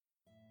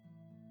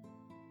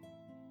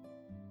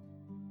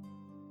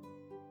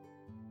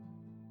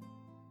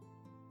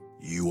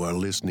You are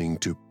listening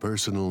to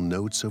Personal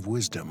Notes of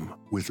Wisdom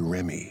with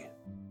Remy.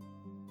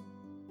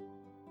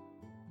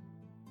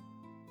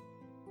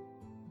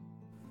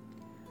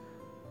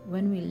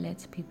 When we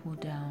let people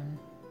down,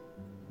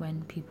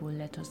 when people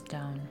let us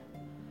down,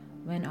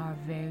 when our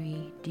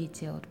very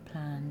detailed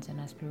plans and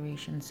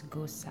aspirations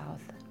go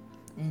south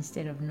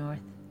instead of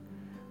north,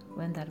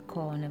 when that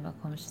call never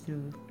comes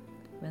through,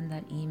 when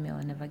that email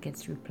never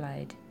gets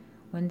replied,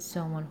 when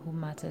someone who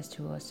matters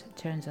to us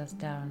turns us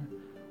down,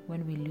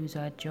 when we lose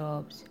our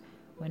jobs,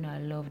 when our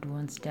loved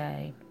ones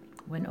die,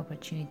 when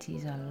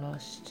opportunities are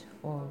lost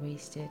or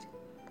wasted,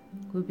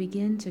 we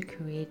begin to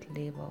create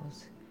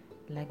labels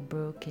like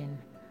broken,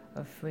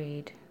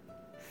 afraid,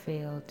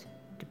 failed,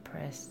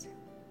 depressed,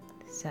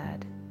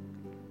 sad.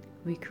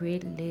 We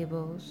create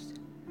labels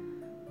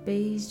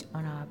based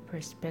on our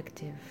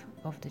perspective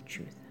of the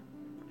truth.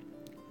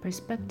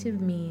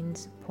 Perspective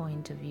means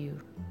point of view.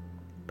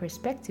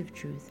 Perspective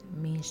truth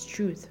means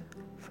truth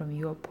from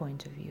your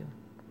point of view.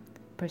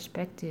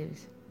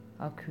 Perspectives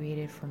are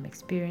created from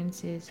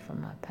experiences,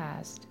 from our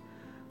past,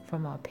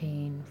 from our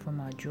pain, from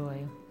our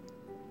joy.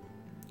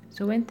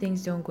 So when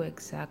things don't go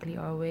exactly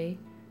our way,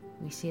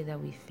 we say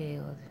that we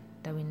failed,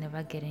 that we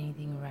never get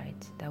anything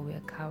right, that we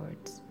are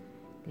cowards.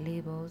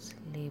 Labels,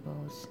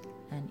 labels,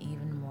 and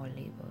even more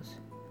labels.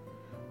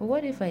 But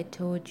what if I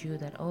told you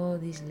that all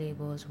these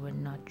labels were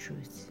not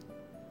truths,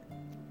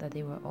 that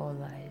they were all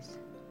lies?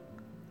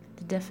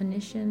 The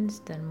definitions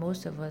that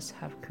most of us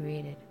have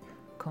created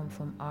come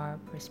from our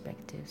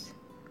perspectives.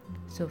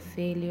 So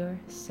failure,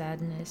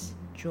 sadness,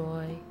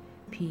 joy,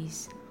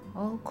 peace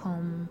all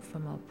come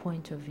from our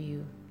point of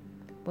view.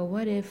 But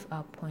what if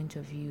our point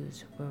of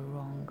views were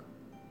wrong?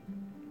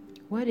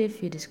 What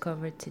if you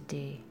discovered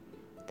today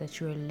that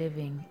you are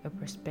living a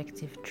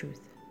perspective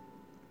truth?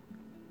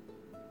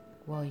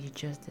 Well, you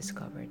just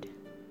discovered.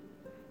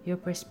 Your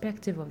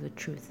perspective of the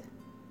truth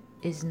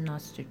is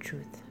not the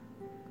truth.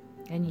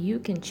 And you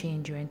can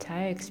change your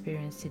entire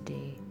experience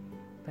today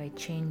by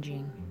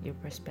changing your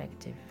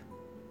perspective.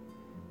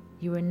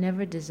 You were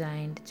never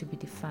designed to be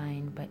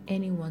defined by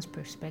anyone's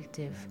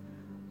perspective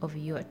of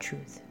your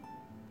truth.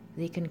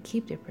 They can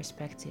keep their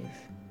perspective.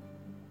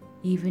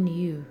 Even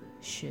you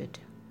should.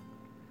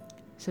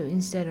 So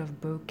instead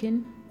of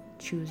broken,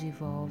 choose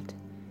evolved.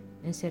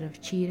 Instead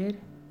of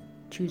cheated,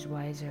 choose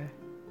wiser.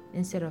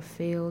 Instead of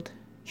failed,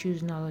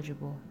 choose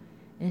knowledgeable.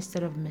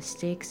 Instead of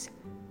mistakes,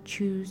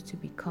 choose to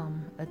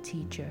become a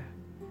teacher.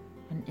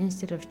 And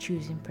instead of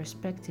choosing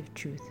perspective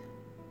truth,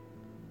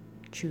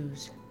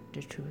 choose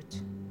the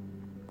truth.